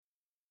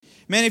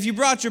Man, if you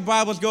brought your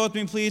Bibles, go with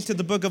me, please, to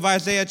the book of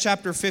Isaiah,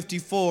 chapter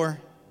 54,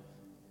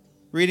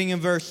 reading in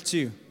verse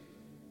 2.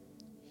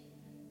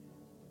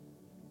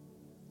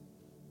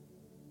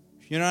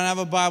 If you don't have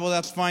a Bible,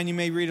 that's fine. You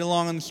may read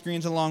along on the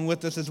screens along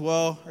with us as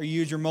well, or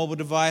use your mobile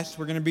device.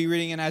 We're going to be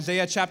reading in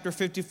Isaiah, chapter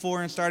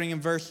 54, and starting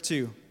in verse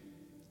 2.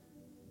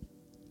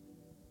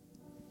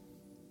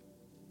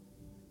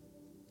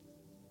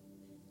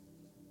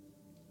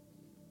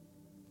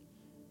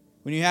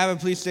 When you have it,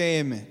 please say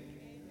amen.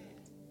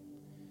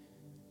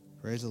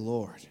 Praise the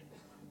Lord.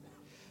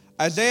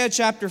 Isaiah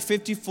chapter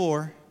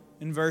 54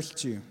 and verse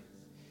 2.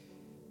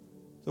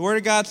 The Word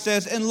of God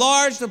says,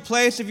 "Enlarge the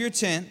place of your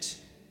tent,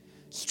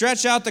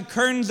 stretch out the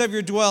curtains of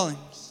your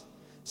dwellings,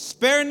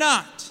 spare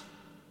not,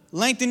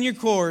 lengthen your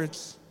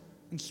cords,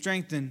 and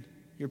strengthen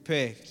your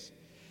pegs."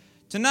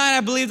 Tonight, I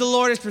believe the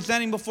Lord is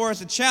presenting before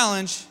us a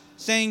challenge,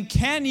 saying,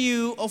 can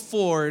you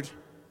afford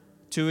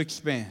to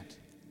expand?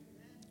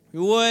 If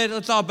we would,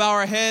 let's all bow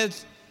our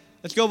heads.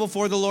 Let's go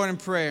before the Lord in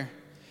prayer.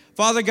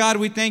 Father God,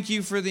 we thank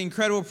you for the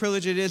incredible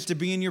privilege it is to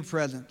be in your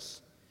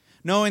presence,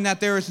 knowing that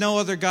there is no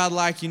other God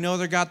like you, no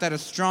other God that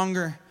is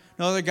stronger,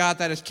 no other God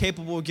that is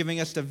capable of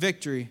giving us the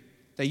victory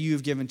that you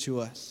have given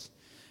to us.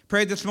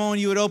 Pray this moment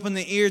you would open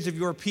the ears of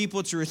your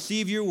people to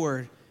receive your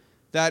word,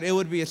 that it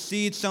would be a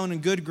seed sown in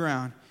good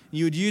ground.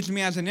 You would use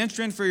me as an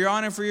instrument for your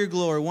honor and for your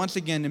glory, once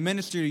again, to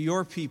minister to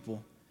your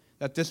people,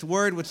 that this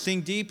word would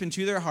sink deep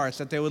into their hearts,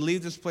 that they would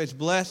leave this place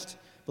blessed,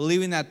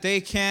 believing that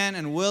they can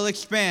and will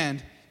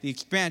expand the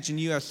expansion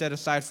you have set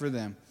aside for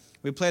them.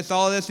 We place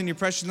all of this in your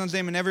precious Son's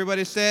name, and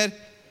everybody said,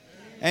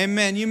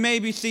 Amen. You may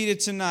be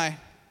seated tonight.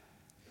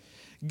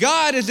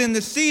 God is in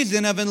the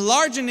season of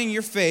enlarging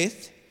your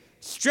faith,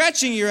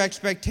 stretching your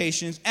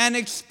expectations, and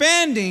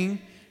expanding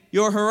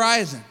your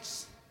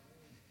horizons.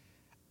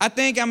 I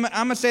think I'm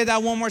going to say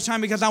that one more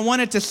time because I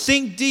want it to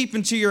sink deep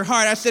into your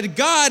heart. I said,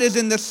 God is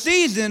in the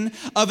season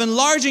of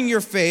enlarging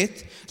your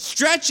faith,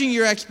 stretching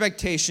your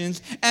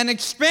expectations, and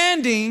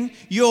expanding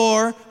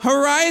your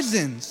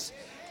horizons.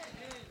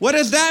 What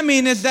does that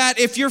mean is that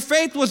if your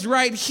faith was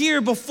right here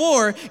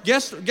before,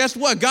 guess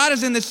what? God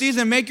is in the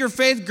season to make your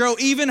faith grow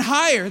even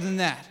higher than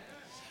that.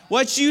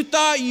 What you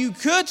thought you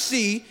could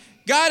see,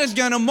 God is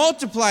going to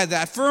multiply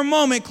that. For a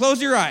moment, close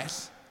your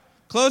eyes.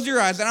 Close your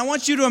eyes, and I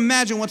want you to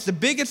imagine what's the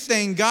biggest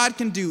thing God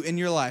can do in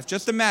your life.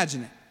 Just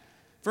imagine it.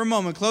 For a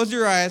moment, close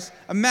your eyes.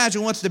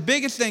 Imagine what's the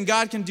biggest thing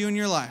God can do in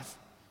your life.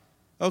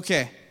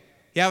 Okay.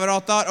 You have it all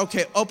thought?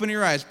 Okay, open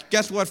your eyes.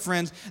 Guess what,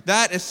 friends?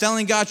 That is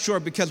selling God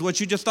short, because what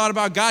you just thought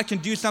about, God can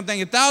do something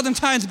 1,000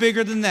 times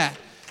bigger than that.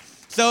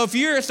 So if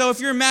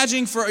you're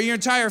imagining for your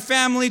entire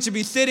family to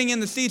be sitting in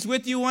the seats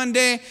with you one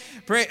day,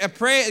 pray.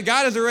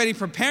 God is already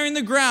preparing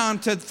the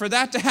ground for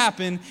that to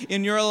happen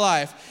in your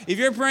life. If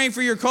you're praying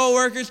for your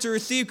coworkers to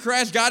receive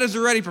Christ, God is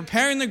already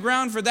preparing the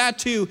ground for that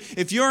too.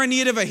 If you're in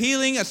need of a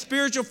healing, a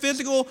spiritual,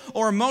 physical,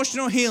 or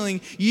emotional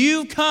healing,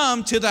 you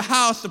come to the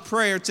house of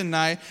prayer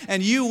tonight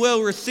and you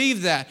will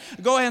receive that.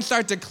 Go ahead and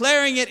start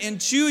declaring it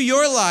into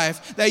your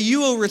life that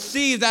you will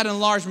receive that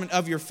enlargement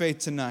of your faith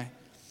tonight.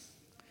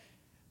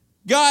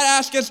 God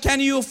asks us, can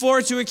you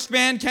afford to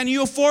expand? Can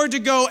you afford to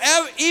go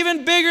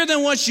even bigger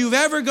than what you've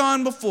ever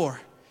gone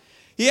before?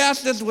 He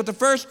asked us with the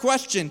first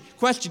question,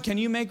 can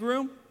you make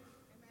room?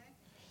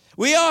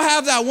 We all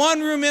have that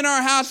one room in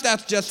our house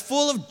that's just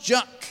full of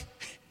junk.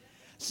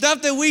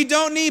 Stuff that we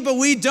don't need, but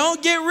we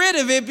don't get rid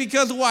of it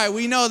because why?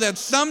 We know that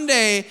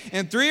someday,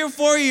 in 3 or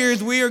 4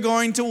 years, we are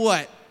going to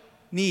what?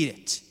 Need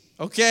it,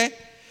 okay?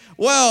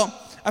 Well,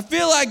 I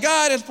feel like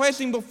God is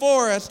placing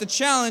before us the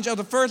challenge of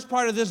the first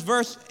part of this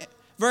verse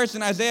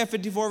in Isaiah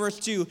 54, verse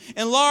 2.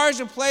 Enlarge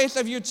the place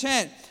of your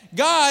tent.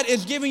 God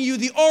is giving you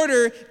the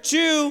order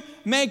to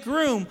make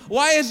room.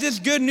 Why is this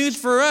good news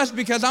for us?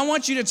 Because I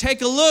want you to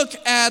take a look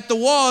at the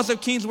walls of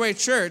Kingsway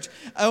Church.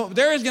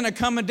 There is going to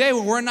come a day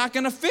where we're not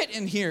going to fit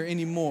in here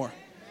anymore.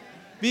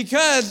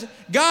 Because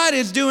God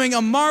is doing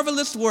a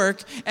marvelous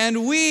work,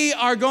 and we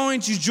are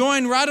going to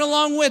join right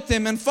along with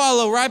Him and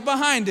follow right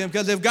behind Him.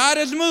 Because if God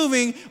is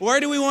moving, where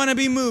do we want to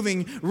be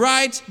moving?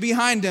 Right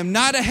behind Him.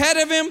 Not ahead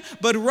of Him,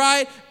 but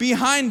right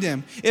behind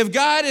Him. If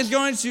God is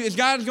going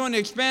to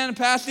expand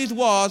past these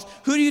walls,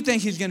 who do you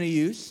think He's going to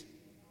use?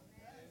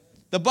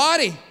 The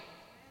body.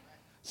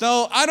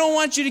 So I don't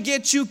want you to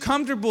get too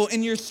comfortable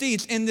in your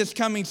seats in this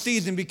coming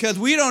season, because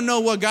we don't know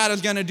what God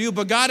is going to do,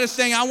 but God is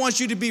saying, I want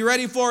you to be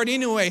ready for it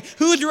anyway.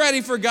 Who's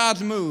ready for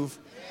God's move?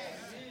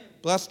 Amen.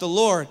 Bless the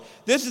Lord.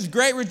 This is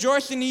great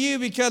rejoicing to you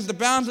because the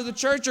bounds of the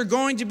church are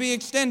going to be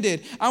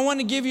extended. I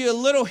want to give you a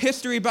little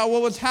history about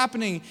what was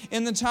happening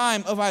in the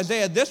time of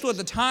Isaiah. This was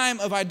a time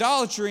of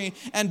idolatry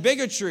and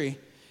bigotry.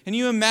 Can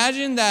you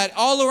imagine that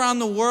all around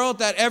the world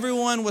that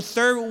everyone was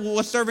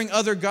serving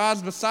other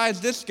gods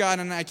besides this God?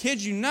 And I kid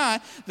you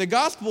not, the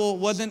gospel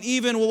wasn't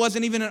even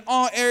in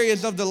all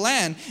areas of the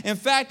land. In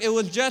fact, it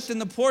was just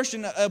in a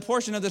portion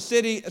of the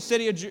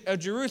city of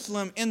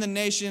Jerusalem in the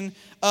nation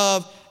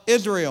of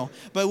Israel.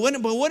 But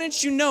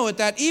wouldn't you know it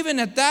that even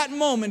at that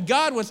moment,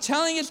 God was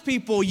telling his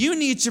people, you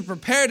need to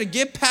prepare to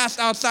get past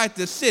outside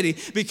this city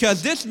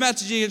because this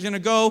message is going to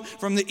go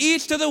from the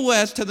east to the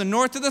west, to the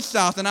north to the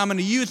south, and I'm going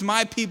to use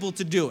my people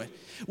to do it.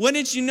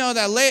 Wouldn't you know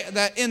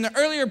that in the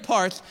earlier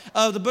parts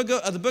of the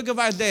book of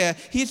Isaiah,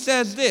 he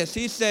says this.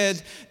 He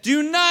says,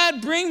 do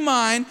not bring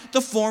mind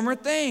the former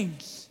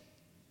things.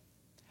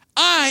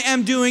 I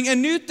am doing a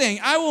new thing.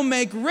 I will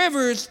make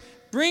rivers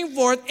bring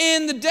forth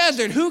in the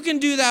desert. Who can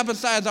do that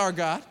besides our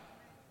God?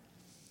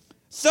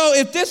 So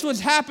if this was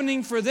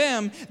happening for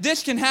them,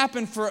 this can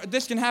happen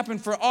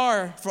for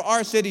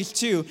our cities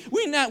too.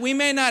 We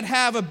may not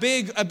have a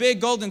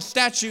big golden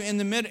statue in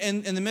the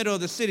middle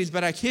of the cities,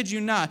 but I kid you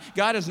not,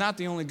 God is not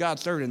the only God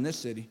served in this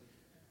city.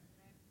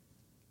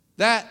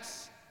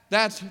 That's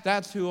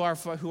who our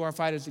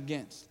fight is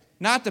against.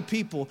 Not the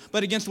people,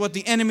 but against what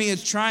the enemy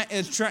is trying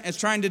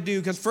to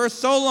do. Because for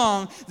so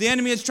long, the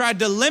enemy has tried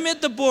to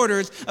limit the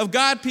borders of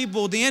God's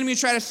people. The enemy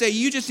tried to say,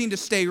 you just need to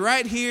stay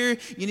right here.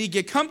 You need to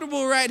get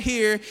comfortable right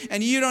here.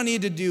 And you don't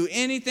need to do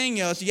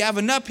anything else. You have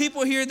enough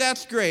people here,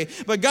 that's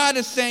great. But God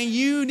is saying,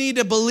 you need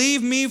to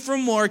believe me for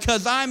more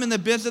because I'm in the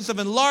business of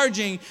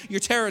enlarging your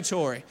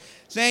territory.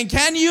 Saying,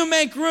 can you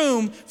make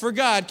room for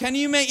God? Can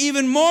you make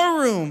even more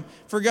room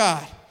for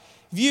God?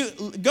 If you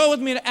go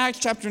with me to Acts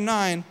chapter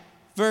 9,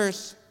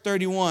 verse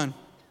 31.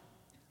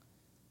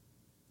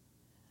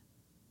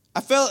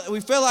 We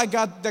feel like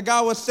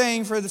God was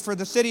saying for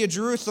the city of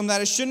Jerusalem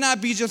that it should not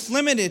be just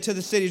limited to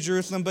the city of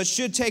Jerusalem, but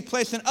should take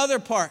place in other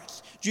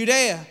parts,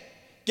 Judea,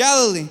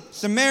 Galilee,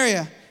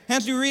 Samaria.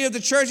 Hence we read of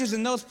the churches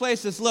in those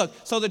places. Look,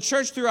 so the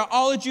church throughout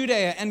all of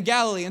Judea and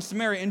Galilee and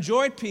Samaria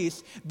enjoyed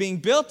peace, being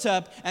built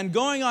up and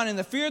going on in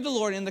the fear of the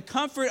Lord, in the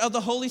comfort of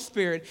the Holy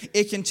Spirit.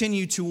 It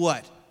continued to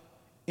what?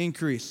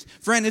 Increase.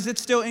 Friend, is it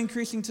still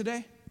increasing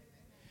today?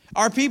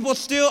 Are people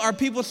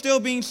still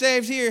being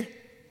saved here?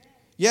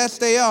 Yes,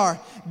 they are.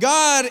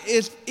 God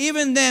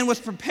even then was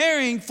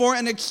preparing for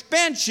an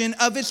expansion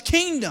of his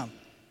kingdom.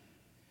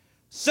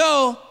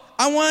 So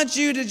I want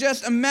you to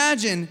just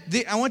imagine.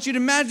 I want you to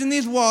imagine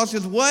these walls.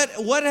 Because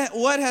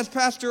what has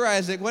Pastor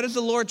Isaac? What has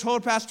the Lord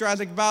told Pastor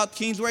Isaac about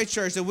Kingsway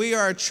Church? That we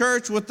are a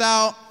church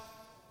without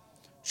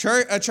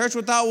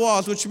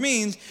walls, which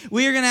means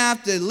we are going to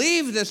have to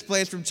leave this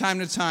place from time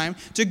to time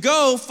to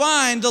go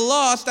find the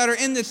lost that are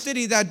in the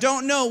city that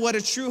don't know what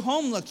a true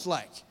home looks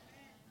like.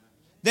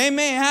 They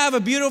may have a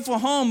beautiful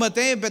home, but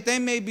they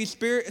may be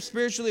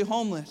spiritually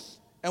homeless.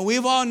 And we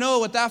all know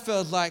what that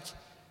feels like.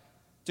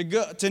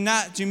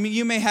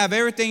 You may have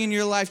everything in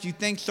your life you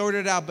think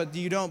sorted out, but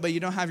you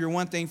don't have your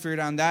one thing figured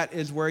out, and that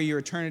is where your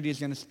eternity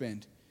is going to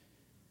spend.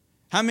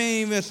 How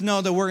many of us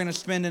know that we're going to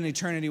spend an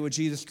eternity with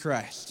Jesus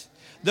Christ?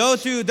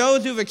 Those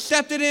who've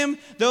accepted him,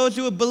 those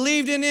who have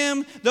believed in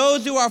him,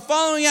 those who are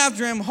following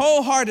after him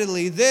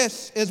wholeheartedly,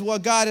 this is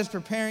what God is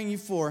preparing you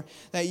for,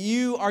 that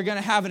you are going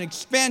to have an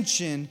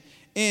expansion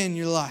in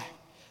your life.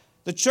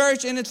 The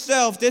church in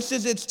itself, this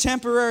is its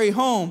temporary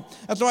home.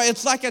 That's why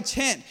it's like a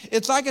tent.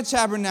 It's like a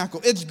tabernacle.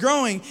 It's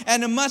growing,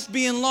 and it must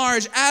be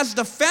enlarged as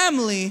the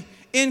family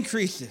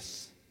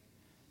increases.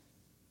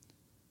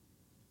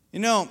 You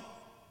know,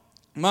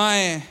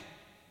 my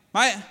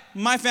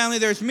family,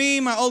 there's me,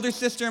 my older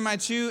sister, and my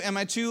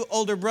two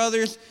older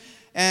brothers,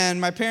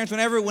 and my parents.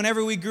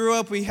 Whenever we grew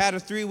up, we had a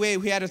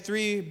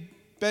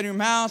three-bedroom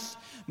house.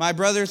 My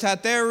brothers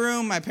had their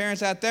room, my parents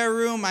had their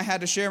room. I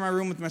had to share my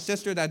room with my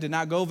sister. That did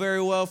not go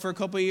very well for a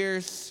couple of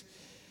years.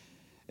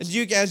 As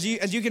you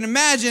can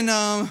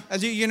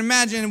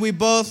imagine, we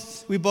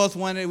both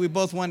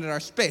wanted our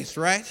space,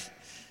 right?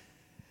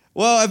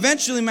 Well,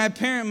 eventually, my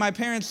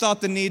parents thought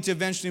the need to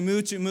eventually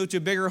move to a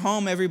bigger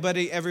home.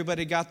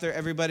 Everybody got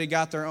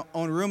their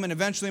own room, and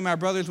eventually, my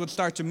brothers would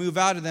start to move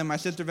out of them. My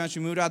sister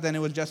eventually moved out. Then it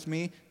was just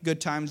me.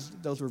 Good times.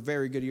 Those were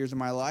very good years of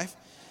my life.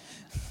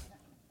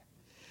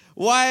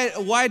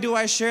 Why do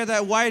I share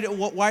that?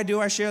 Why do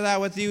I share that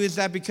with you? Is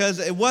that because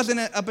it wasn't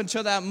up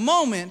until that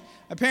moment.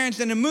 My parents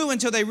didn't move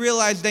until they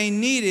realized they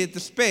needed the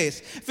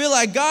space. I feel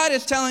like God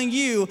is telling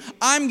you,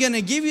 I'm going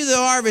to give you the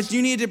harvest.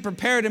 You need to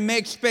prepare to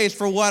make space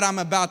for what I'm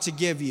about to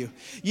give you.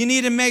 You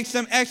need to make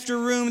some extra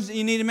rooms.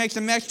 You need to make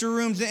some extra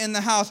rooms in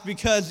the house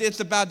because it's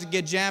about to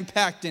get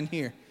jam-packed in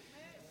here.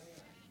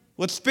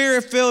 With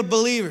spirit-filled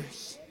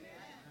believers.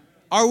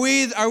 Are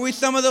we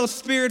some of those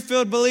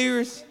spirit-filled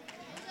believers?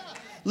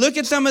 Look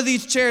at some of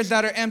these chairs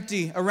that are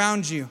empty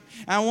around you.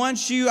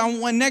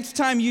 Next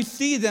time you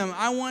see them,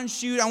 I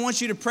want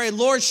you to pray,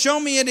 Lord, show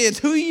me it is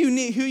who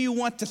you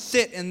want to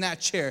sit in that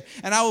chair.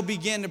 And I will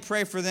begin to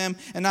pray for them.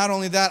 And not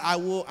only that, I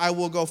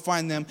will go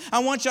find them. I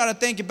want y'all to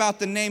think about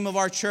the name of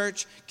our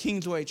church,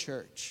 Kingsway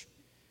Church.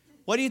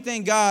 What do you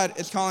think God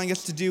is calling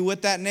us to do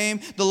with that name?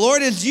 The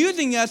Lord is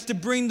using us to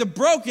bring the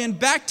broken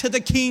back to the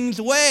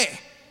King's way.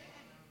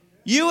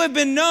 You have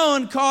been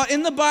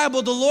in the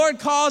Bible, the Lord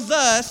calls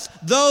us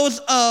those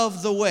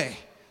of the way.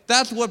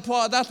 That's what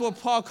Paul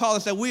calls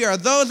us, that we are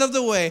those of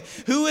the way.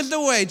 Who is the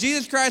way?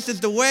 Jesus Christ is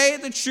the way,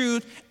 the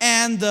truth,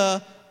 and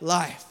the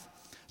life.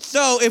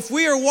 So if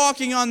we are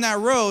walking on that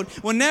road,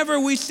 whenever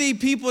we see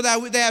people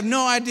that they have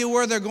no idea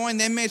where they're going,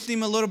 they may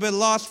seem a little bit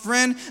lost,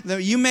 friend,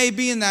 that you may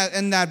be in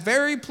that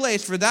very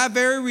place for that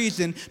very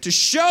reason, to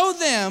show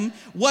them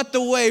what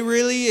the way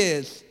really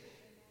is.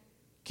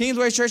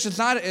 Kingsway Church, it's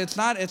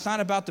not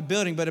about the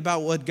building, but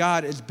about what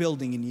God is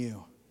building in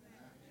you.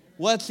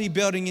 What's He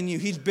building in you?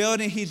 He's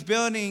building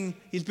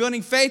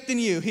faith in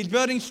you. He's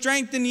building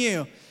strength in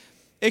you.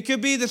 It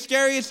could be the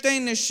scariest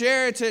thing to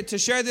share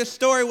this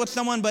story with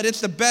someone, but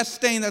it's the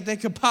best thing that they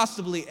could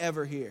possibly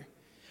ever hear.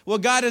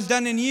 What God has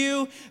done in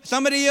you,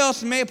 somebody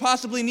else may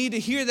possibly need to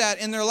hear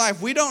that in their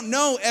life. We don't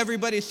know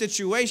everybody's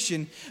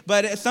situation,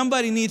 but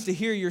somebody needs to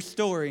hear your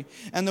story.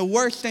 And the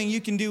worst thing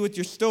you can do with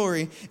your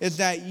story is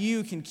that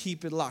you can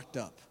keep it locked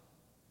up.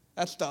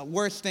 That's the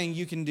worst thing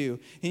you can do.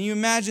 And you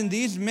imagine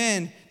these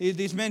men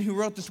who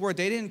wrote this word,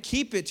 they didn't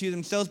keep it to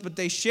themselves, but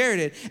they shared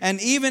it. And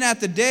even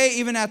at the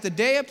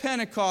day of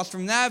Pentecost,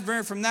 from that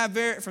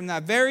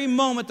very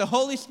moment the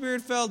Holy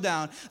Spirit fell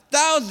down,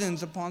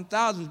 thousands upon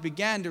thousands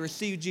began to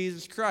receive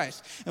Jesus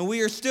Christ. And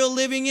we are still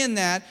living in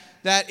that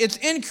it's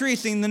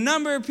increasing. The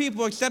number of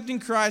people accepting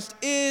Christ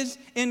is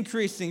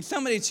increasing.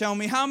 Somebody tell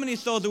me, how many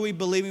souls are we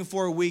believing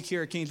for a week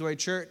here at Kingsway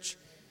Church?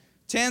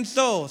 10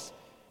 souls.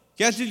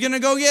 Guess who's going to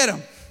go get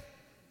them?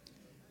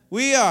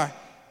 We are.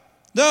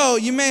 Though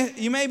you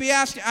may be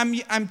asking,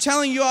 I'm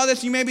telling you all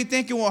this, you may be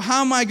thinking, well,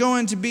 how am I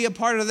going to be a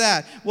part of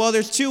that? Well,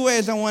 there's two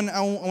ways I want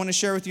to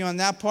share with you on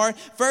that part.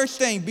 First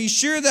thing, be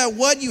sure that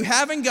what you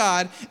have in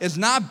God is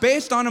not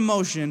based on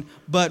emotion,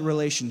 but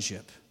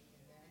relationship.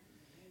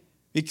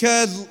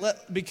 Because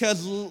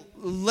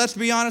let's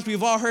be honest,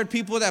 we've all heard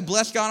people that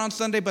bless God on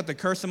Sunday, but they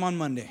curse Him on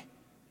Monday.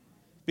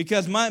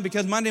 Because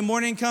Monday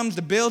morning comes,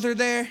 the bills are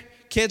there,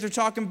 kids are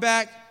talking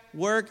back,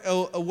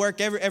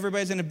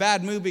 everybody's in a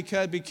bad mood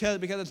because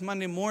it's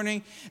Monday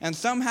morning, and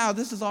somehow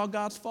this is all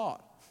God's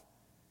fault.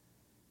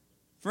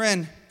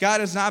 Friend,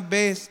 God is not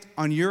based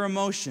on your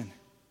emotion.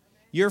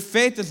 Your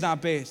faith is not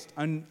based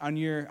on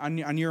your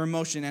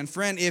emotion. And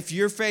friend, if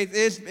your faith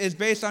is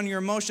based on your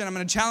emotion, I'm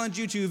going to challenge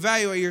you to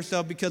evaluate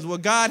yourself, because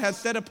what God has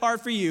set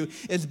apart for you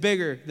is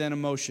bigger than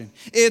emotion.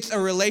 It's a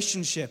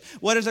relationship.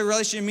 What does a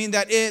relationship mean?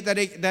 That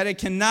it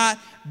cannot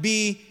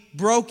be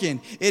broken.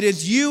 It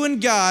is you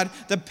and God,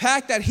 the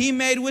pact that He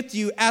made with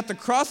you at the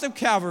cross of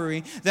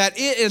Calvary, that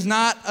it is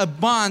not a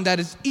bond that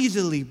is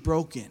easily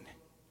broken.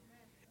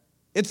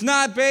 It's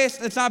not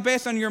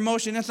based on your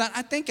emotion. It's not,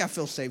 I think I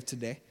feel safe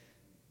today.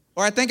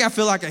 Or I think I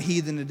feel like a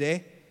heathen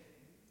today.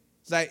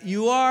 It's like,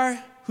 you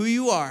are who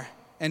you are.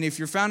 And if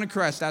you're found in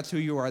Christ, that's who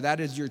you are. That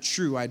is your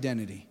true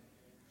identity.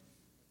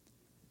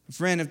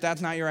 Friend, if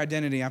that's not your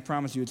identity, I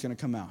promise you it's going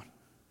to come out.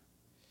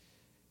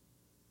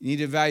 You need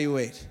to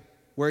evaluate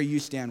where you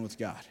stand with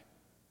God.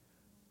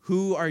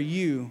 Who are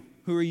you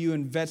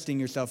investing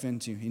yourself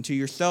into? Into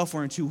yourself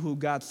or into who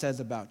God says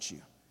about you?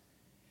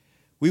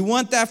 We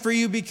want that for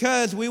you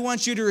because we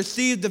want you to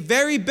receive the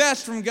very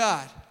best from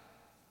God.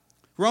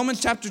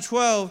 Romans chapter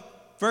 12,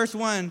 verse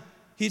 1,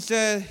 he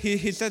said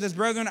this,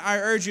 brethren, I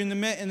urge you in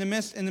the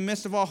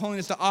midst of all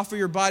holiness to offer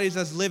your bodies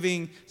as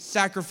living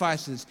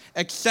sacrifices,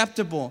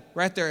 acceptable,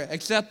 right there,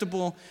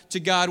 acceptable to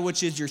God,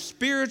 which is your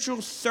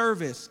spiritual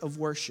service of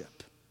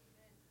worship.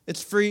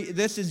 It's free.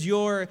 This is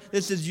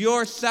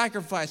your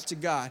sacrifice to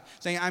God.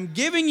 Saying, I'm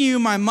giving you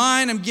my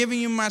mind, I'm giving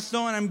you my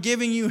soul, and I'm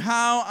giving you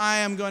how I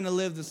am going to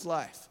live this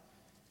life.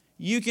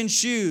 You can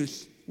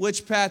choose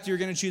which path you're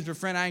going to choose. But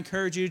friend, I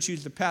encourage you to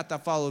choose the path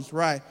that follows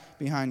right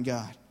behind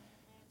God.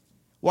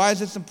 Why is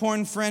this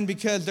important, friend?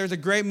 Because there's a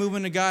great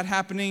movement of God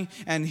happening,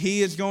 and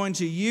He is going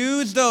to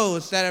use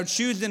those that are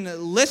choosing to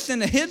listen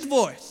to His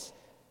voice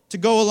to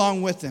go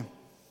along with Him.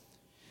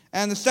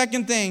 And the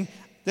second thing,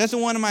 this is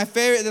one of my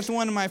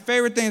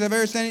favorite things I've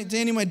ever said to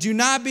anyone. Do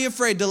not be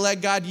afraid to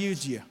let God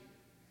use you.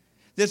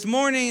 This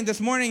morning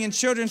in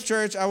children's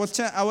church, I was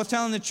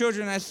telling the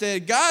children, I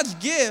said, God's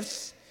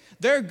gifts,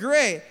 they're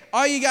great.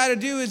 All you got to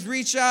do is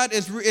reach out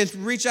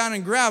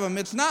and grab them.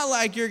 It's not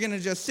like you're going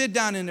to just sit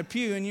down in a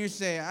pew and you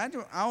say, I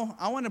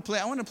want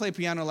to play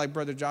piano like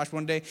Brother Josh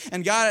one day,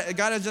 and God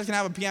is just going to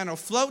have a piano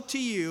float to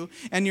you,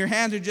 and your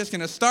hands are just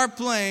going to start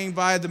playing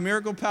by the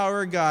miracle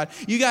power of God.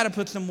 You got to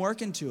put some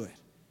work into it.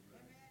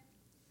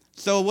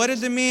 So what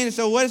does it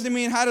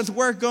mean? How does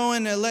work go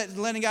into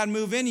letting God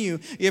move in you?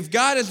 If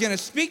God is going to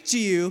speak to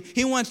you,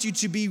 He wants you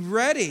to be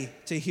ready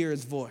to hear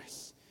His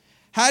voice.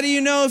 How do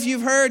you know if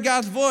you've heard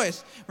God's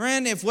voice?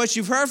 Friend, if what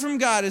you've heard from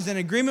God is in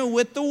agreement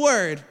with the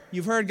Word,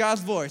 you've heard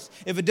God's voice.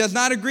 If it does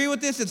not agree with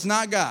this, it's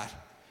not God.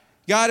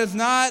 God is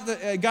not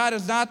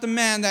the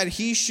man that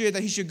He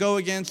should go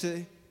against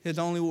His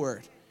only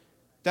Word.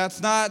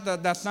 That's not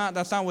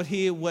what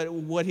he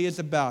is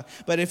about.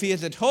 But if He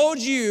has told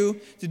you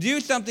to do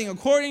something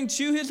according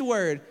to His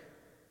Word,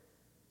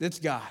 it's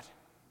God.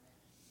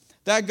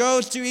 That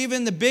goes to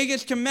even the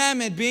biggest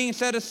commandment being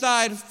set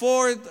aside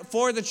for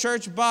the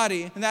church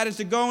body, and that is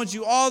to go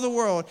into all the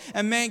world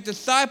and make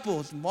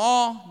disciples of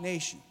all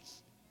nations.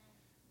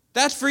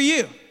 That's for you.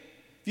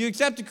 If you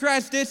accepted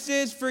Christ, this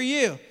is for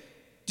you.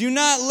 Do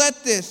not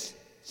let this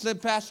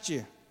slip past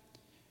you.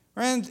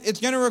 Friends, it's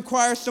going to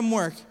require some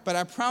work, but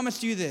I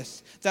promise you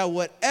this, that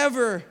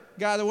whatever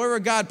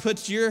God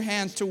puts your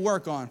hands to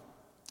work on,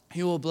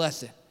 he will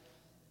bless it.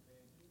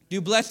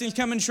 Do blessings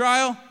come in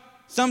trial?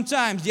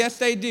 Sometimes, yes,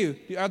 they do.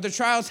 Are the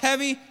trials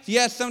heavy?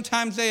 Yes,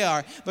 sometimes they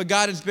are. But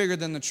God is bigger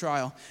than the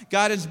trial.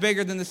 God is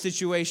bigger than the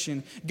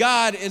situation.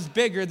 God is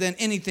bigger than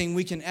anything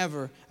we can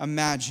ever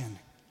imagine.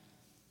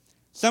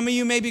 Some of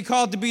you may be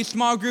called to be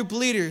small group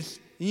leaders.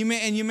 You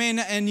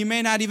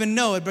may not even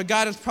know it, but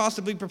God is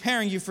possibly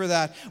preparing you for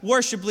that.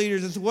 Worship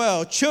leaders as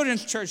well,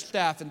 children's church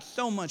staff, and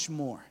so much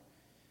more.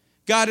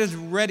 God is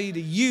ready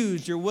to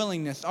use your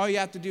willingness. All you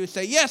have to do is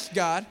say, yes,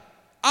 God,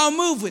 I'll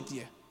move with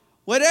you.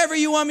 Whatever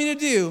you want me to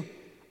do,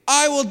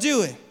 I will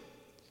do it.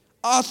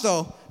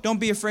 Also, don't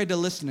be afraid to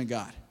listen to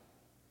God.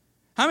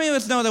 How many of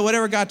us know that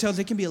whatever God tells,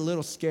 it can be a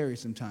little scary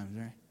sometimes,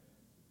 right?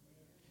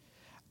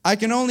 I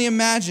can only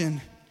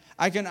imagine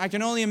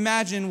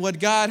what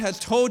God has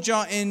told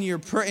y'all in your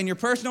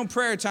personal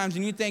prayer times,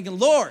 and you're thinking,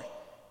 Lord,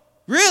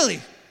 really?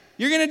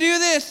 You're going to do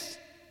this?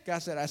 God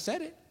said, I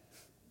said it.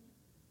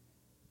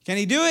 Can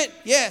he do it?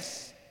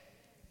 Yes.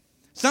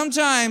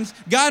 Sometimes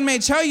God may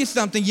tell you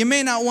something, you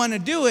may not want to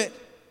do it,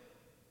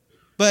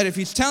 but if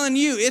he's telling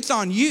you, it's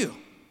on you.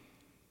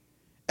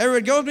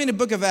 Everyone, go with me to the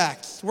book of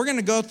Acts. We're going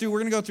to go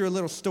through a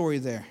little story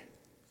there.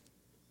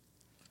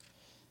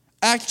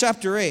 Acts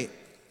chapter 8.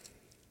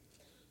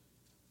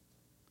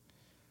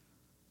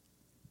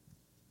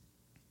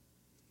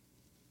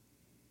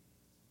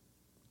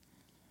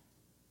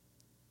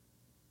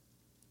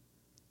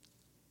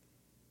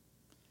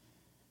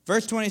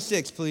 Verse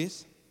 26,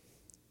 please.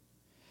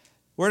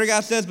 Word of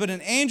God says, but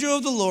an angel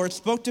of the Lord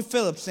spoke to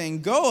Philip,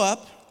 saying,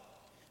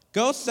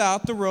 Go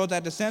south the road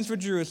that descends from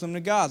Jerusalem to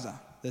Gaza.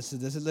 This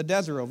is the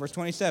desert road, verse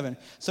 27.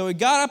 So he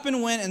got up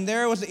and went, and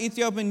there was the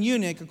Ethiopian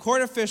eunuch, a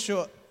court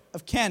official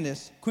of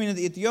Candace, queen of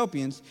the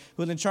Ethiopians,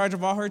 who was in charge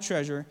of all her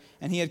treasure,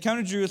 and he had come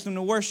to Jerusalem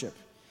to worship.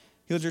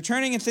 He was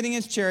returning and sitting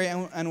in his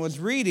chariot and was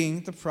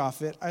reading the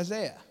prophet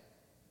Isaiah.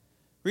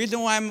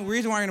 Reason why I'm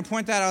going to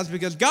point that out is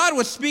because God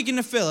was speaking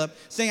to Philip,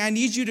 saying, I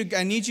need you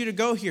to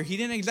go here. He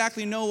didn't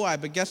exactly know why,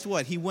 but guess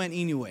what? He went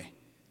anyway.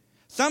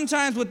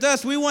 Sometimes with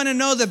us, we want to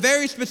know the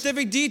very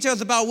specific details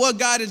about what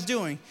God is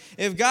doing.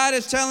 If God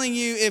is telling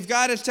you,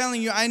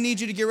 I need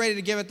you to get ready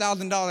to give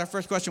 $1,000, our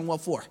first question, what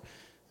for?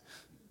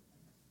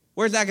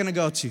 Where's that going to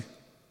go to?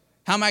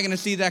 How am I going to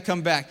see that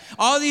come back?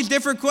 All these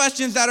different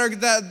questions that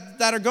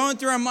are going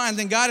through our minds,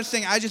 and God is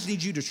saying, I just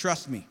need you to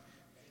trust me.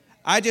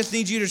 I just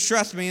need you to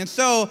trust me. And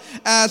so,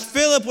 as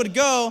Philip would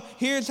go,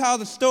 here's how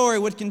the story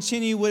would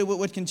continue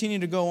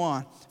to go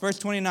on. Verse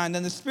 29,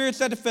 then the Spirit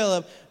said to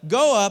Philip,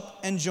 go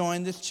up and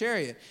join this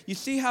chariot. You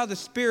see how the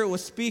Spirit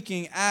was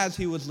speaking as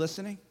he was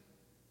listening?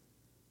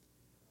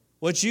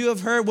 What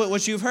you've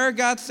heard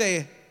God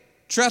say,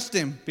 trust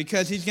him,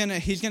 because he's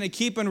gonna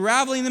keep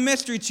unraveling the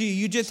mystery to you.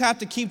 You just have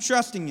to keep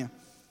trusting him.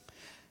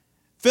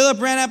 Philip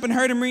ran up and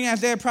heard him reading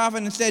Isaiah prophet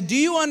and said, do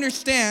you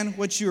understand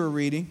what you are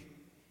reading?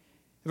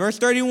 Verse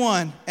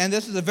 31, and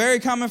this is a very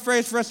common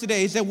phrase for us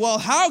today. He said, well,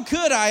 how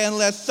could I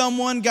unless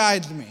someone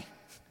guides me?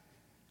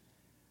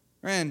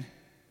 Friend,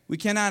 we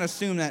cannot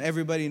assume that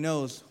everybody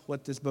knows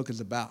what this book is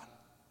about.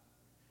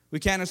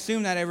 We can't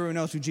assume that everyone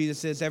knows who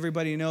Jesus is.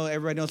 Everybody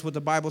knows what the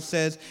Bible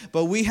says,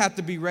 but we have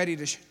to be ready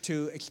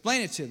to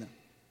explain it to them.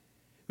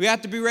 We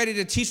have to be ready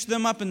to teach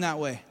them up in that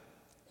way.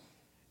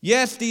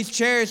 Yes, these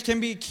chariots can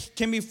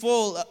be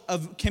full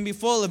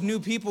of new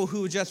people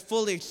who just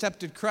fully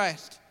accepted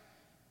Christ.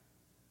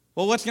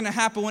 Well, what's going to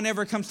happen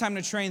whenever it comes time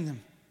to train them?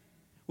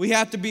 We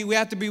have to be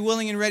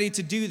willing and ready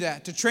to do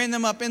that, to train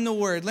them up in the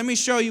Word. Let me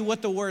show you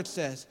what the Word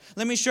says.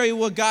 Let me show you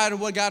what God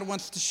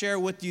wants to share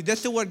with you.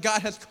 This is what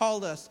God has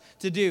called us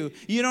to do.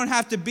 You don't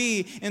have to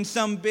be in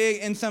some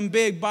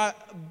big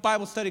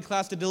Bible study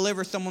class to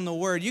deliver someone the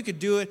Word. You could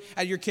do it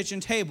at your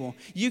kitchen table.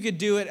 You can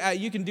do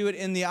it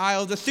in the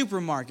aisle of the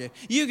supermarket.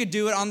 You could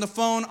do it on the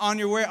phone on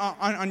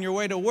your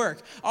way to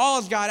work.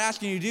 All God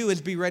asking you to do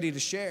is be ready to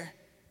share.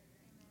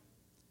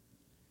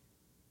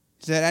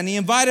 He said, and he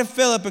invited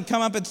Philip and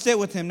come up and sit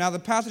with him. Now the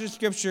passage of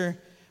scripture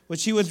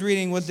which he was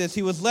reading was this.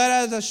 He was led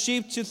as a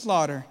sheep to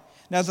slaughter,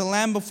 and as a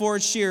lamb before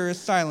its shearer is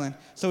silent,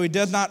 so he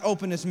does not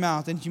open his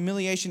mouth. In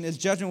humiliation his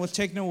judgment was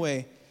taken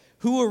away.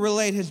 Who will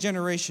relate his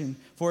generation?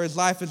 For his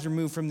life is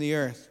removed from the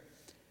earth.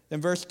 Then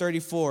verse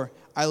 34,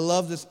 I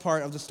love this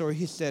part of the story.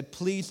 He said,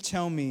 please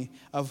tell me,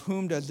 of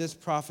whom does this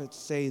prophet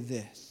say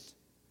this?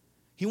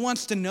 He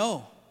wants to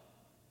know.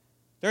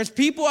 There's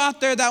people out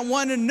there that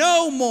want to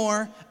know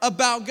more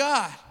about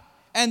God.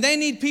 And they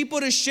need people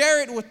to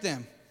share it with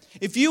them.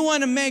 If you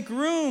want to make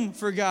room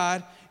for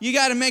God, you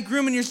got to make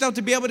room in yourself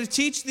to be able to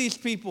teach these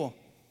people.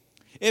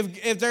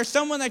 If there's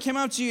someone that came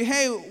up to you,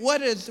 hey,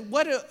 what does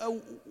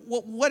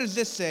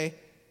this say?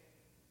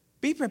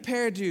 Be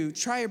prepared to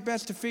try your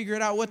best to figure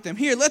it out with them.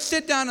 Here, let's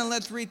sit down and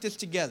let's read this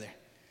together.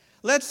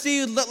 Let's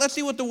see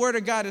what the Word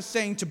of God is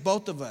saying to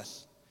both of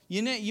us.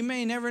 You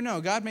may never know.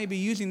 God may be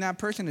using that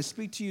person to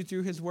speak to you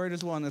through His Word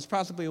as well, and there's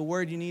possibly a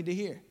word you need to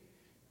hear.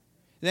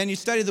 Then you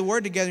study the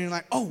Word together and you're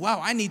like, oh, wow,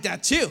 I need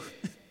that too.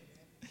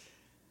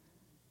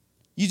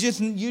 You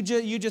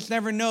just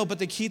never know. But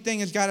the key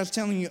thing is God is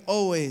telling you,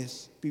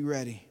 always be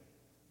ready.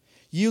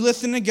 You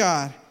listen to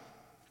God,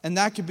 and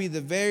that could be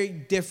the very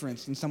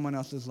difference in someone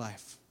else's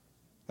life.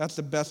 That's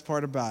the best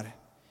part about it.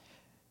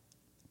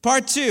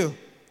 Part 2,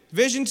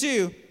 vision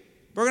 2,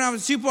 we're going to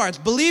have 2 parts.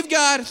 Believe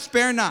God,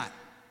 spare not.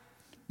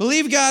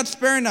 Believe God,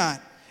 spare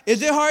not.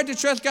 Is it hard to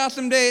trust God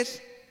some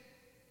days?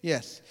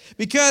 Yes,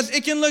 because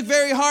it can look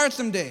very hard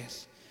some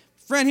days.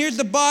 Friend, here's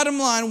the bottom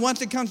line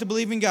once it comes to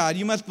believing God.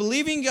 You must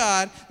believe in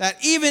God that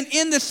even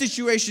in the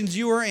situations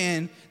you are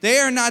in, they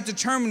are not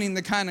determining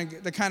the kind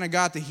of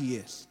God that He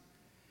is.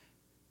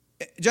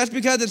 Just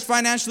because it's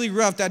financially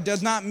rough, that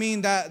does not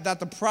mean that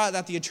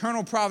the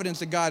eternal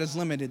providence of God is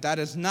limited. That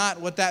is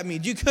not what that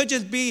means. You could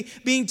just be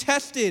being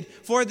tested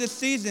for this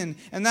season,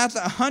 and that's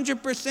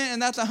 100%, and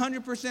that's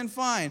 100%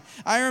 fine.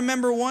 I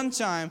remember one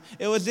time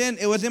it was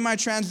in my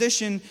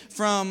transition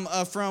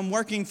from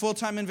working full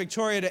time in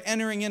Victoria to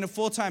entering into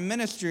full time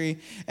ministry,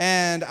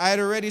 and I had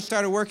already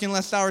started working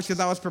less hours because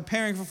I was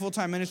preparing for full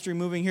time ministry,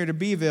 moving here to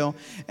Beeville,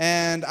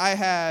 and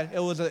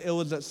it was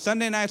a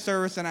Sunday night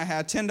service, and I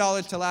had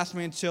 $10 to last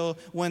me until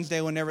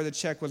Wednesday, whenever the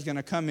check was going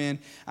to come in.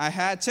 I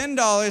had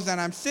 $10,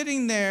 and I'm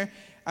sitting there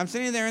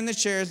in the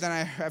chairs, and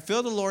I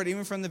feel the Lord,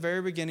 even from the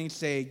very beginning,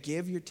 say,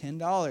 give your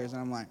 $10. And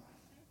I'm like,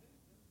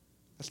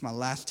 that's my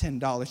last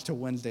 $10 till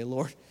Wednesday,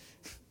 Lord.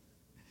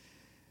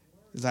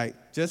 He's like,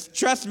 just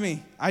trust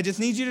me. I just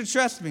need you to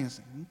trust me. I was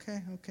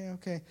like,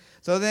 okay.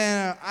 So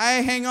then I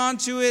hang on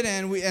to it,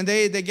 and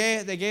they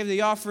gave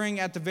the offering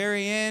at the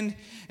very end,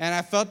 and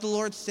I felt the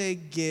Lord say,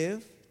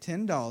 give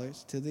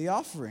 $10 to the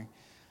offering.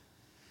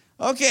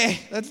 Okay,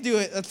 let's do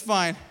it. That's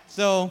fine.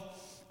 So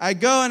I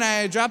go and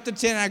I drop the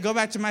 10 and I go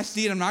back to my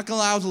seat. I'm not going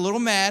to lie, I was a little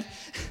mad.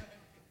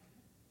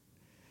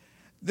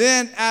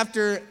 Then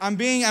after, I'm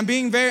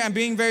being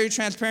very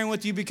transparent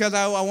with you because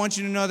I want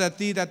you to know that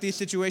these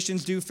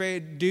situations do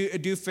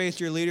face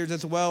your leaders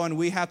as well, and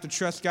we have to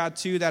trust God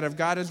too, that if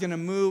God is going to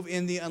move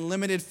in the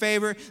unlimited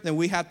favor, then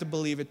we have to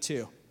believe it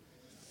too.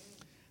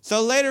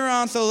 So later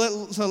on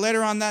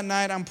that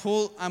night, I'm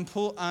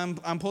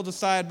pulled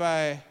aside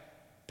by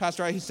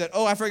Pastor Wright. He said,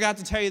 "Oh, I forgot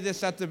to tell you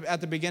this at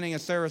the beginning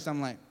of service."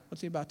 I'm like, "What's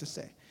he about to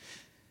say?"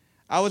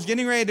 I was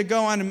getting ready to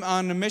go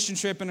on a mission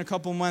trip in a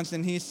couple months,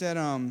 and he said,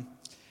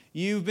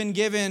 "You've been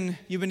given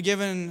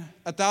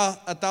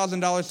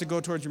 $1,000 to go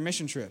towards your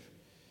mission trip."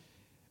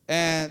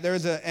 And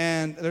there's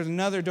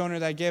another donor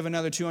that gave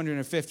another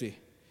 $250.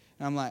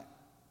 And I'm like,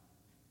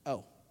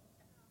 "Oh."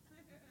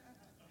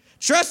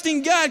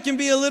 Trusting God can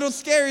be a little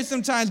scary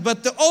sometimes,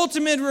 but the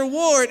ultimate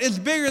reward is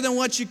bigger than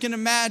what you can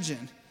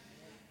imagine.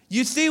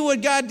 You see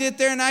what God did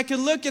there, and I could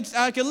look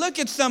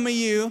at some of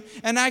you,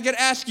 and I could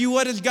ask you,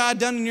 what has God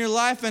done in your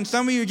life? And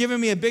some of you are giving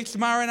me a big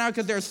smile right now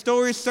because there are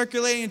stories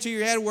circulating into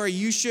your head where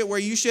you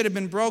should have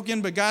been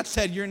broken, but God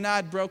said, you're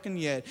not broken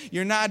yet.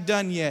 You're not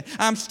done yet.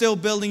 I'm still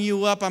building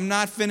you up. I'm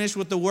not finished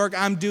with the work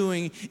I'm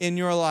doing in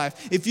your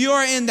life. If you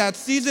are in that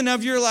season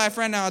of your life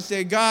right now and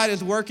say, God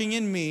is working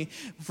in me,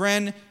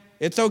 friend,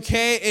 it's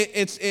okay.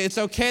 It's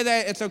okay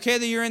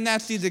that you're in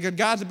that season because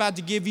God's about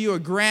to give you a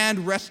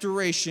grand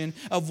restoration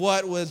of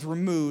what was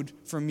removed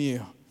from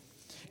you.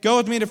 Go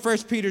with me to 1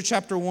 Peter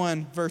chapter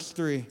 1, verse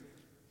 3.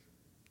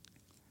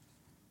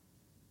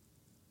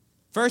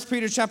 1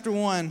 Peter chapter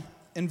 1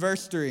 and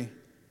verse 3.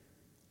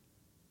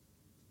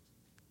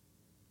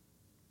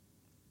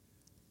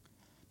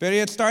 Better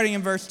yet, starting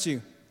in verse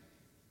 2.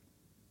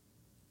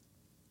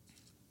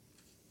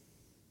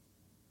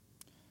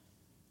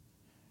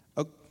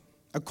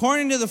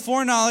 According to the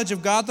foreknowledge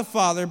of God the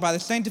Father, by the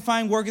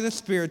sanctifying work of the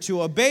Spirit,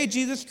 to obey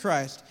Jesus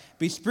Christ,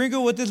 be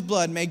sprinkled with His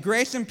blood, may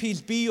grace and peace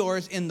be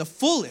yours in the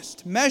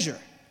fullest measure.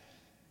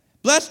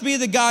 Blessed be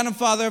the God and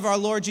Father of our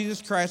Lord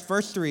Jesus Christ,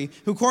 verse 3,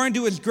 who according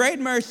to His great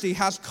mercy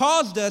has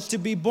caused us to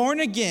be born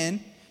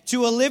again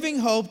to a living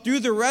hope through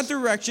the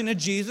resurrection of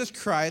Jesus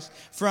Christ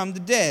from the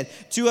dead,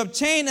 to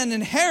obtain an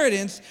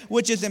inheritance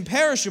which is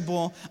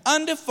imperishable,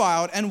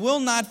 undefiled, and will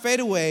not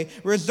fade away,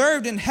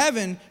 reserved in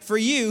heaven for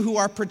you who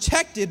are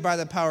protected by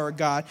the power of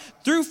God,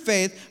 through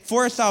faith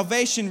for a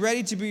salvation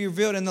ready to be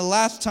revealed in the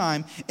last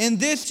time. In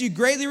this you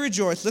greatly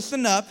rejoice.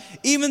 Listen up.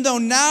 Even though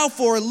now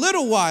for a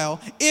little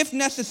while, if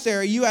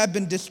necessary, you have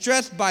been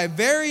distressed by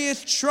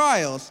various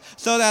trials,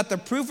 so that the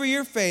proof of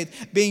your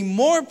faith, being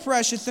more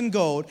precious than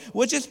gold,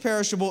 which is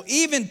perishable,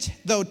 even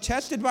though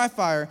tested by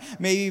fire,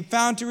 may be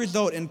found to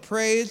result in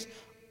praise,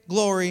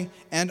 glory,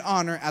 and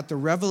honor at the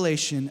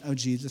revelation of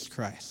Jesus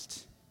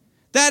Christ.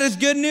 That is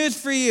good news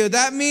for you.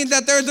 That means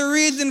that there's a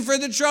reason for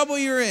the trouble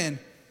you're in.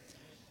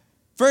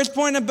 First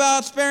point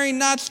about spare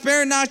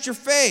not your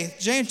faith.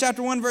 James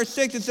chapter 1, verse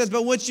 6, it says,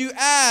 but what you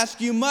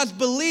ask, you must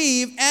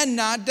believe and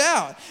not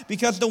doubt.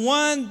 Because the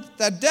one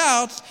that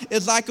doubts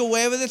is like a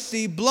wave of the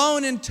sea,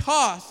 blown and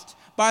tossed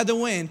by the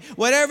wind.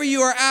 Whatever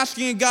you are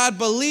asking God,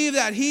 believe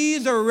that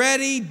He's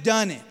already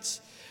done it.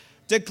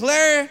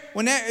 Declare,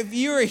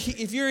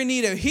 if you're in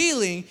need of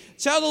healing,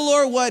 tell the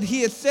Lord what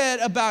He has said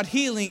about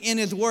healing in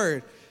His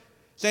Word.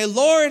 Say,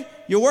 Lord,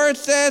 your word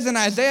says in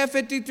Isaiah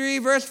 53,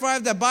 verse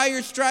 5, that by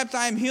your stripes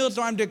I am healed,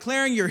 so I'm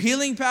declaring your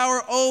healing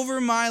power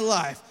over my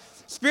life.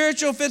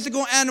 Spiritual,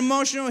 physical, and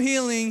emotional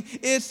healing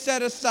is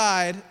set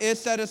aside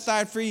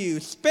for you.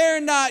 Spare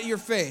not your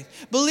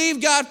faith.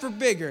 Believe God for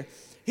bigger.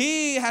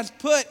 He has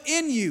put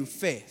in you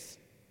faith.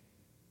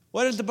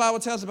 What does the Bible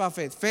tell us about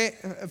faith?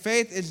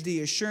 Faith is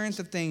the assurance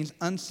of things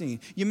unseen.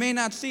 You may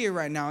not see it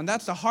right now, and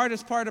that's the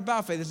hardest part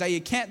about faith, is that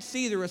you can't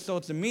see the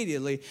results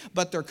immediately,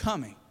 but they're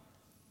coming.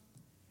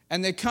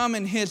 And they come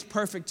in His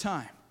perfect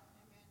time.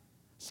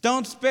 So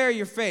don't spare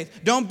your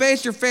faith. Don't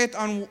base your faith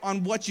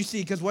on what you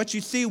see, because what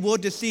you see will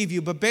deceive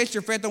you. But base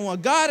your faith on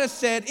what God has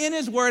said in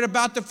His word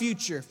about the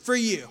future for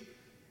you.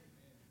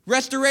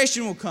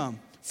 Restoration will come.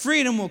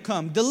 Freedom will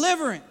come.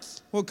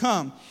 Deliverance will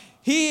come.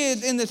 He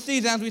is in the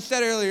season, as we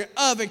said earlier,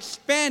 of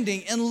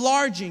expanding,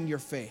 enlarging your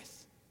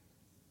faith.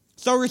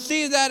 So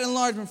receive that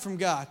enlargement from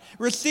God.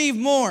 Receive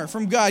more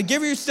from God.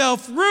 Give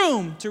yourself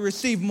room to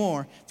receive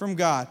more from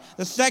God.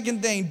 The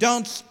second thing,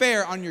 don't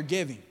spare on your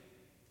giving.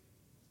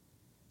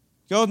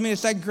 Go with me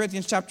to 2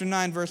 Corinthians chapter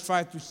 9, verse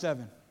 5 through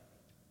 7.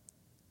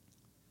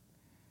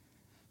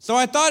 So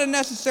I thought it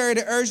necessary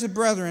to urge the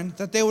brethren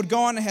that they would go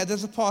on ahead,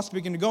 this is Paul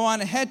speaking, to go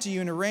on ahead to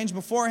you and arrange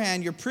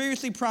beforehand your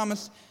previously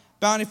promised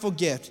bountiful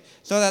gift,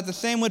 so that the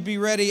same would be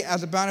ready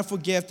as a bountiful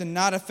gift and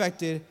not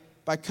affected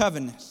by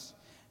covetousness.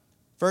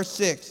 Verse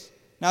 6.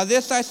 Now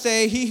this I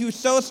say, he who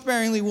sows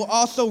sparingly will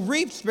also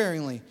reap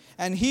sparingly,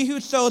 and he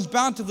who sows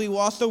bountifully will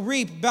also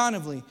reap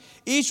bountifully.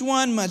 Each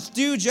one must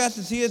do just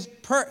as he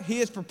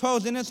has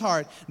proposed in his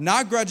heart,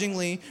 not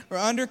grudgingly or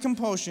under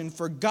compulsion,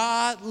 for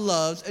God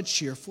loves a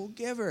cheerful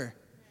giver.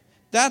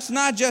 That's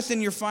not just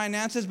in your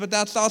finances, but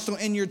that's also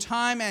in your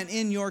time and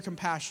in your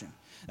compassion.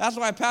 That's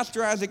why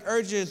Pastor Isaac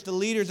urges the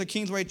leaders of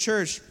Kingsway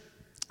Church,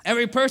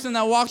 every person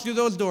that walks through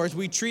those doors,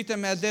 we treat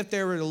them as if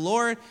they were the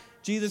Lord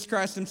Jesus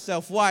Christ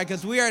Himself. Why?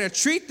 Because we are to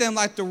treat them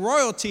like the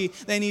royalty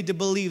they need to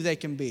believe they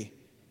can be.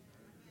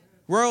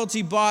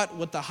 Royalty bought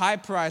with a high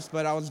price,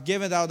 but that was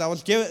given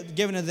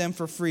to them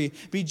for free.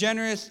 Be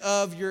generous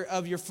of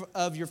your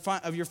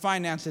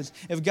finances.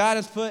 If God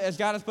has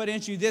put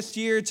into you this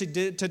year to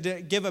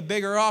give a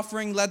bigger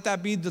offering, let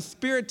that be the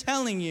Spirit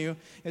telling you.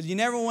 Because you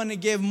never want to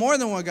give more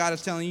than what God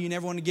is telling you. You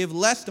never want to give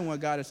less than what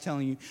God is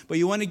telling you. But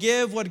you want to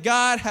give what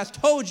God has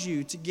told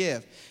you to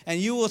give, and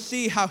you will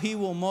see how He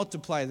will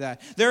multiply that.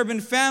 There have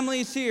been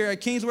families here at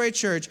Kingsway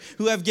Church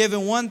who have given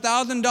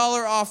 $1,000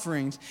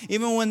 offerings,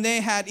 even when they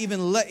had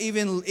even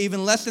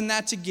less than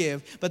that to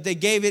give, but they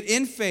gave it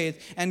in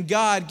faith, and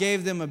God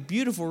gave them a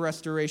beautiful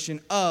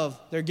restoration of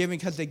their giving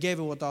because they gave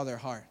it with all their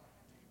heart.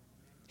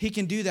 He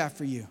can do that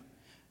for you.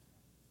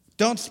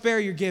 Don't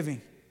spare your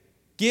giving.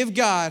 Give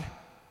God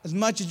as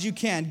much as you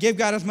can. Give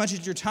God as much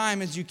of your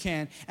time as you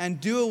can, and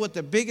do it with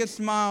the biggest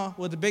smile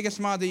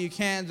that you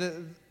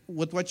can,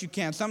 with what you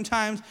can.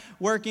 Sometimes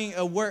working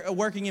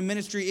in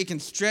ministry, it can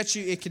stretch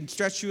you. It can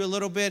stretch you a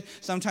little bit.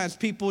 Sometimes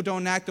people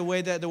don't act the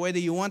way that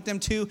you want them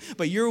to.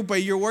 But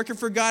you're working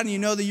for God, and you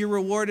know that your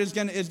reward is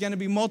gonna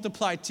be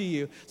multiplied to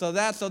you. So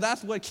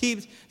that's what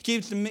keeps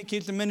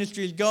the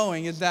ministries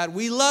going. Is that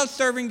we love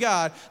serving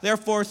God.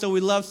 Therefore, so we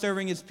love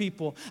serving His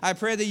people. I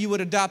pray that you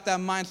would adopt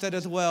that mindset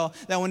as well.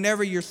 That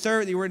whenever you're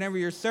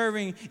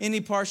serving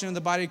any portion of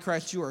the body of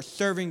Christ, you are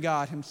serving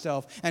God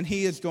Himself, and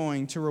He is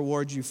going to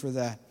reward you for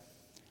that.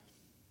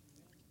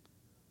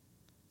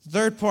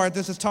 Third part,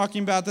 this is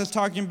talking about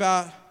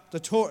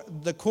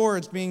the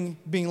cords being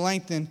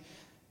lengthened.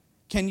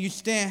 Can you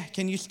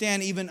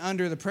stand even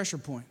under the pressure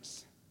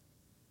points?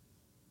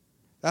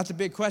 That's a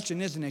big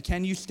question, isn't it?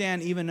 Can you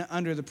stand even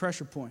under the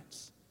pressure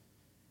points?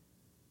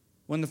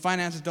 When the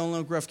finances don't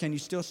look rough, can you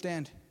still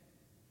stand?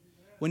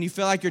 When you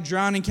feel like you're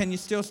drowning, can you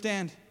still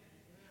stand?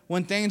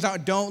 When things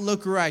don't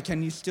look right,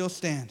 can you still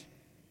stand?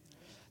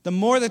 The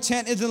more the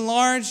tent is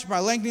enlarged by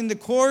lengthening the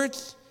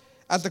cords,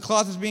 as the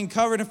cloth is being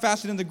covered and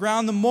fastened in the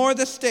ground, the more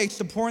the stakes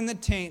supporting the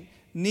tent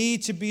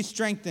need to be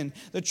strengthened.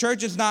 The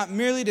church is not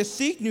merely to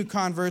seek new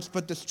converts,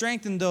 but to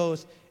strengthen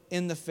those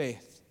in the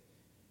faith.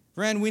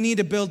 Friend, we need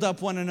to build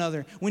up one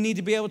another. We need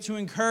to be able to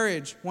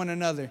encourage one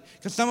another.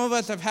 Because some of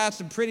us have had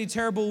some pretty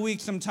terrible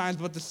weeks sometimes,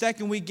 but the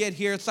second we get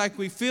here, it's like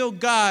we feel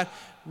God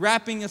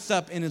wrapping us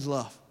up in His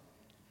love.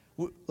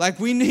 Like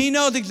He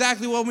knows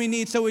exactly what we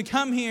need, so we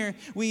come here,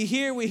 we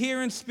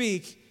hear and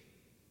speak,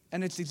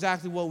 and it's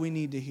exactly what we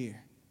need to hear.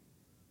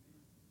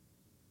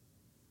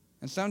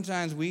 And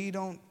sometimes we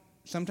don't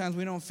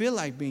feel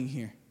like being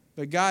here.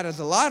 But God has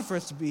allowed for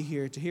us to be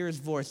here, to hear His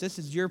voice. This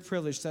is your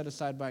privilege set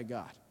aside by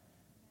God.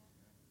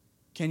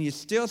 Can you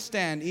still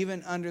stand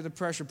even under the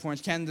pressure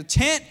points? Can the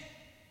tent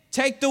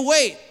take the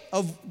weight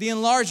of the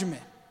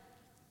enlargement?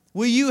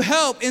 Will you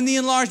help in the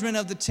enlargement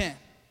of the tent?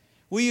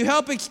 Will you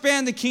help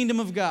expand the kingdom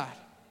of God?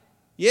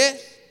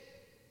 Yes?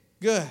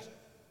 Good.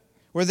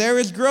 Where there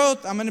is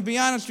growth, I'm going to be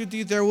honest with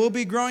you, there will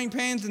be growing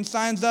pains and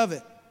signs of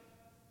it.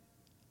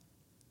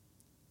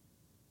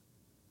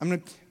 I'm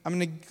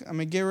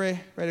gonna get ready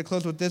to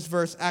close with this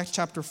verse, Acts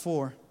chapter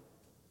 4.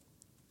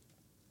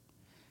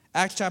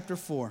 Acts chapter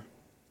 4.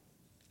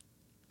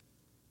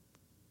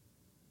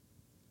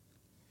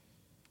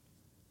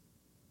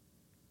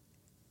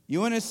 You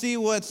want to see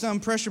what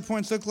some pressure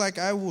points look like?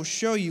 I will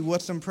show you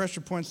what some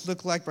pressure points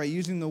look like by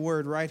using the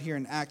word right here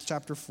in Acts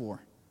chapter 4.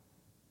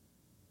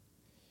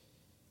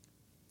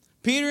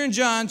 Peter and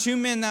John, two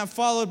men that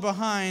followed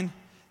behind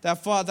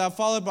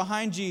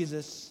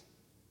Jesus,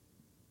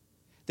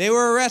 they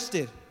were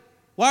arrested.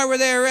 Why were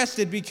they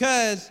arrested?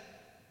 Because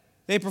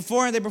they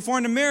performed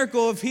a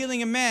miracle of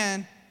healing a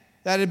man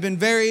that had been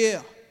very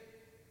ill.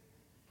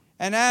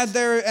 And as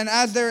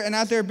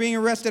they're being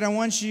arrested, I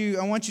want you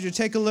to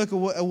take a look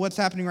at what's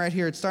happening right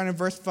here. It's starting in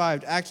verse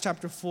 5, Acts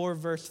chapter 4,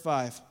 verse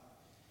 5.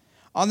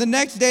 On the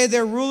next day,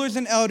 their rulers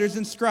and elders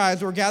and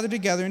scribes were gathered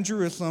together in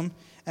Jerusalem,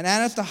 and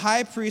Annas the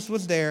high priest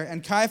was there,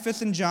 and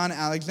Caiaphas and John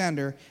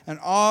Alexander, and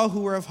all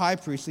who were of high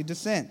priestly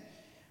descent.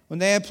 When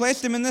they had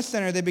placed him in the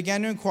center, they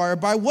began to inquire,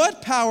 "By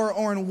what power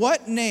or in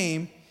what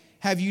name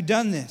have you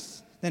done this?"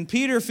 Then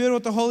Peter, filled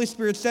with the Holy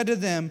Spirit, said to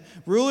them,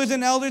 "Rulers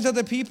and elders of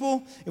the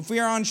people, if we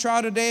are on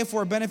trial today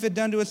for a benefit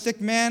done to a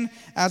sick man,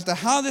 as to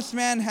how this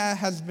man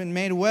has been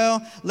made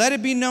well, let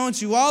it be known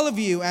to all of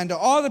you and to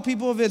all the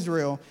people of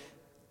Israel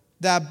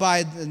that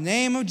by the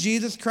name of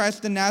Jesus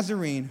Christ the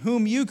Nazarene,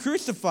 whom you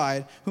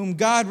crucified, whom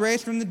God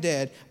raised from the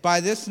dead, by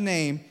this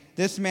name,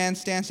 this man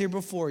stands here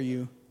before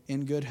you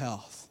in good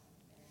health."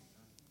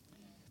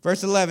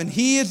 Verse 11,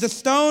 "He is the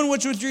stone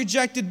which was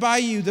rejected by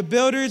you, the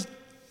builders,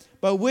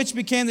 but which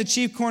became the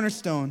chief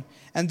cornerstone.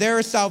 And there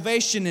is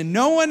salvation in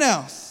no one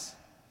else,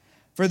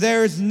 for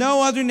there is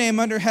no other name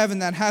under heaven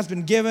that has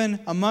been given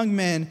among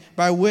men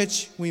by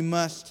which we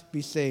must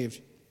be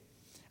saved."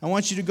 I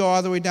want you to go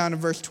all the way down to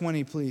verse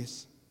 20,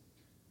 please.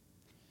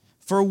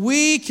 "For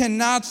we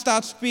cannot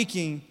stop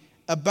speaking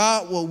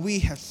about what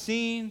we have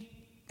seen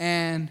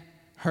and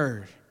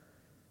heard."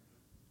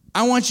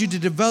 I want you to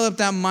develop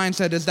that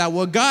mindset, is that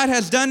what God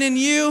has done in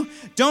you,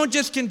 don't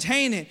just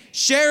contain it.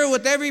 Share it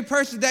with every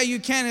person that you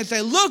can and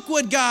say, "Look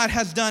what God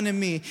has done in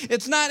me."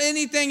 It's not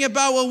anything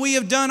about what we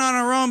have done on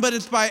our own, but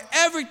it's by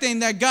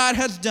everything that God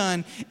has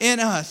done in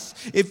us.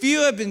 If you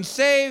have been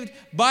saved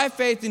by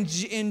faith in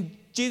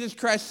Jesus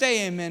Christ,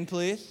 say amen,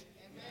 please.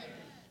 Amen.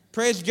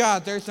 Praise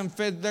God. There's some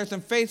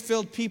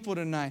faith-filled people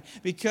tonight,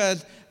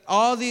 because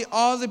all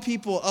the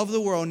people of the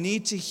world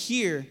need to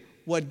hear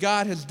what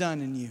God has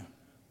done in you.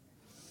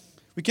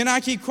 We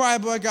cannot keep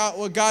quiet about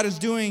what God is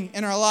doing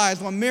in our lives,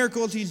 what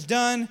miracles He's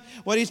done,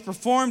 what He's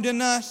performed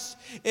in us.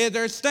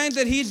 There's things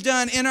that He's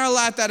done in our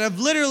life that have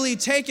literally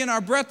taken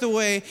our breath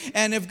away.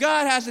 And if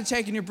God hasn't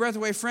taken your breath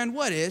away, friend,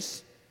 what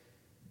is?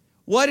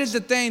 What is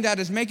the thing that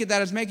is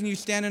making you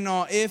stand in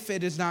awe if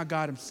it is not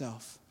God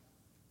Himself?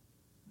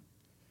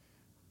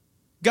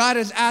 God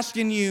is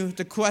asking you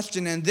the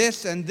question, and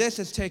this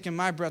has taken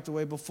my breath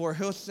away before.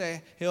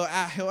 He'll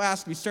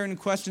ask me certain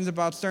questions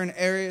about certain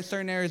areas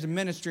of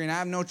ministry, and I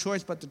have no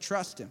choice but to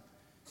trust Him.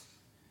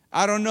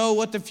 I don't know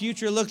what the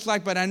future looks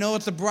like, but I know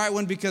it's a bright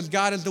one, because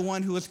God is the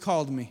one who has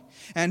called me.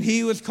 And He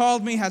who has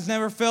called me has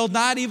never failed,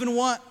 not even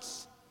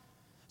once.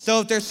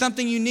 So if there's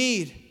something you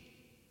need,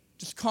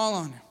 just call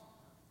on Him.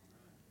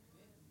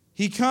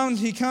 He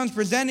comes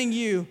presenting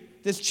you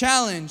this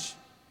challenge.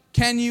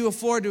 Can you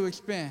afford to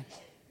expand?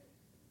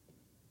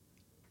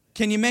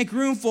 Can you make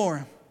room for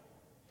Him?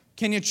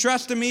 Can you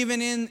trust Him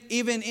even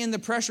in the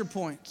pressure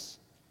points?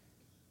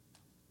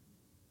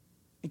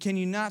 And can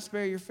you not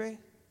spare your faith?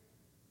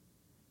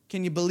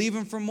 Can you believe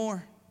Him for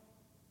more?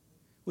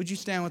 Would you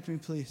stand with me,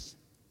 please?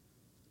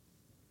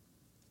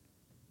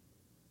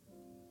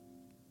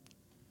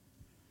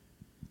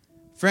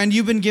 Friend,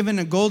 you've been given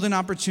a golden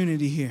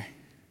opportunity here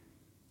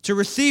to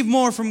receive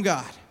more from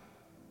God.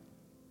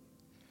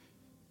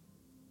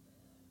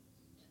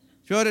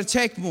 To be able to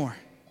take more.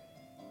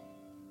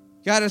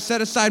 God has set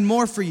aside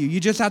more for you.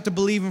 You just have to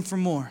believe Him for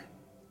more.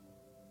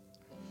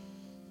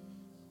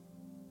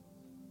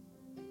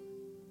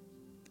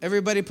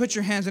 Everybody, put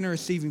your hands in a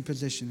receiving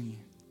position.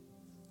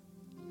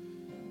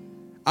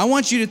 I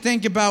want you to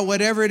think about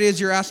whatever it is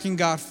you're asking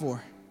God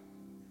for.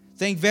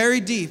 Think very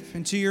deep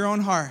into your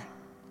own heart.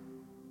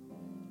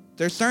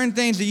 There's certain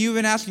things that you've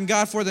been asking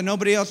God for that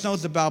nobody else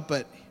knows about,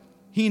 but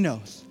He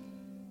knows.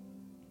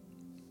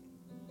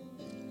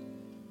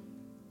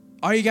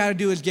 All you got to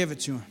do is give it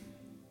to Him.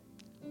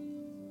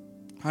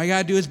 All you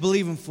got to do is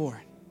believe Him for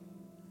it.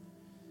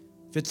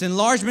 If it's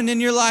enlargement in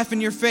your life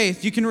and your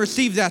faith, you can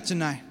receive that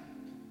tonight.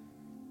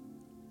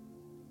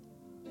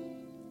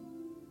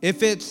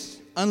 If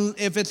it's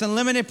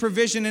unlimited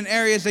provision in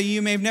areas that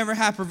you may have never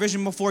had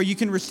provision before, you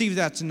can receive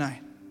that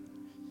tonight.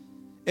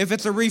 If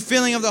it's a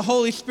refilling of the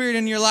Holy Spirit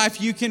in your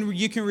life, you can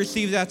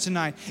receive that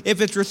tonight.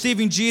 If it's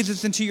receiving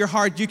Jesus into your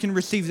heart, you can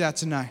receive that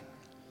tonight.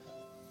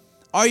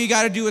 All you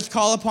got to do is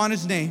call upon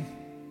His name.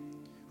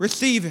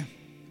 Receive Him.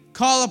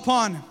 Call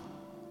upon Him.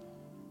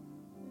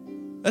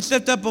 Let's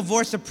lift up a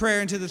voice of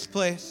prayer into this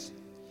place.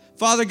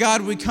 Father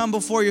God, we come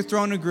before your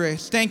throne of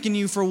grace, thanking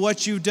you for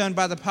what you've done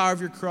by the power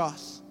of your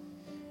cross,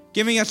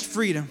 giving us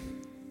freedom,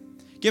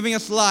 giving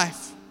us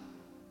life.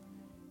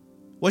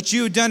 What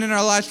you have done in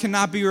our lives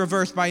cannot be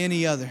reversed by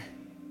any other.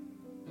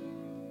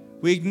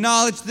 We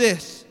acknowledge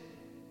this,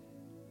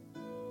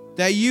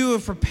 that you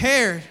have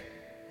prepared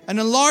an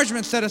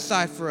enlargement set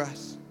aside for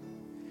us.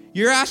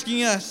 You're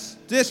asking us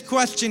this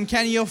question: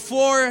 can you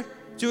afford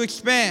to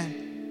expand?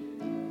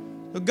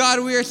 But God,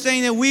 we are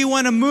saying that we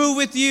want to move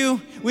with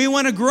you. We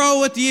want to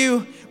grow with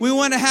you. We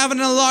want to have an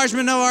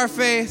enlargement of our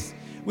faith.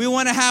 We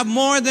want to have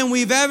more than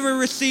we've ever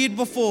received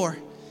before.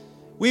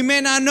 We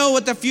may not know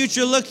what the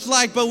future looks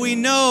like, but we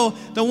know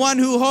the one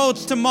who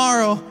holds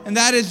tomorrow, and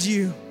that is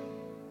you.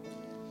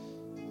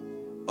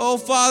 Oh,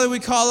 Father, we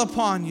call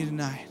upon you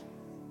tonight.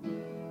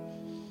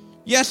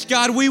 Yes,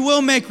 God, we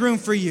will make room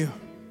for you.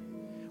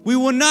 We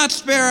will not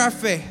spare our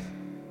faith.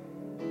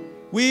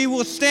 We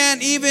will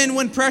stand even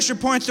when pressure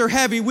points are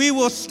heavy. We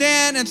will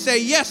stand and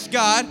say, yes,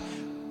 God,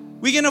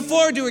 we can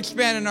afford to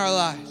expand in our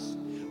lives.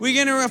 We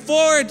can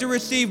afford to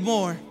receive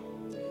more.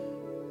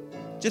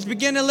 Just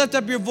begin to lift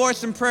up your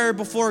voice in prayer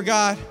before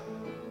God.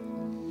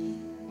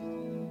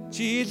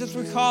 Jesus,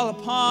 we call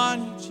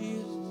upon you,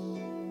 Jesus.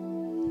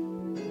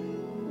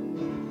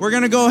 We're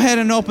going to go ahead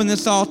and open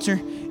this altar.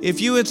 If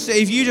you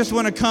just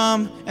want to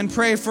come and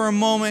pray for a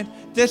moment,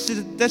 this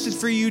is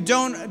for you.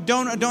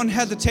 Don't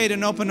hesitate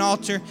an open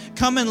altar.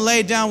 Come and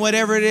lay down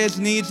whatever it is,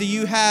 needs that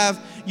you have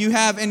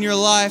in your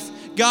life.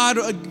 God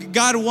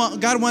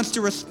wants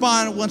to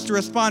respond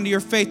to your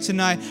faith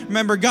tonight.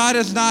 Remember, God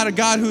is not a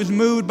God who's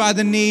moved by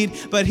the need,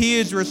 but He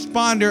is a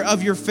responder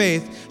of your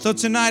faith. So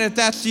tonight, if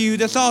that's you,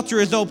 this altar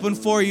is open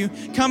for you.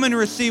 Come and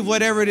receive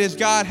whatever it is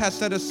God has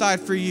set aside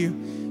for you.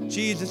 In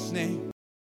Jesus' name.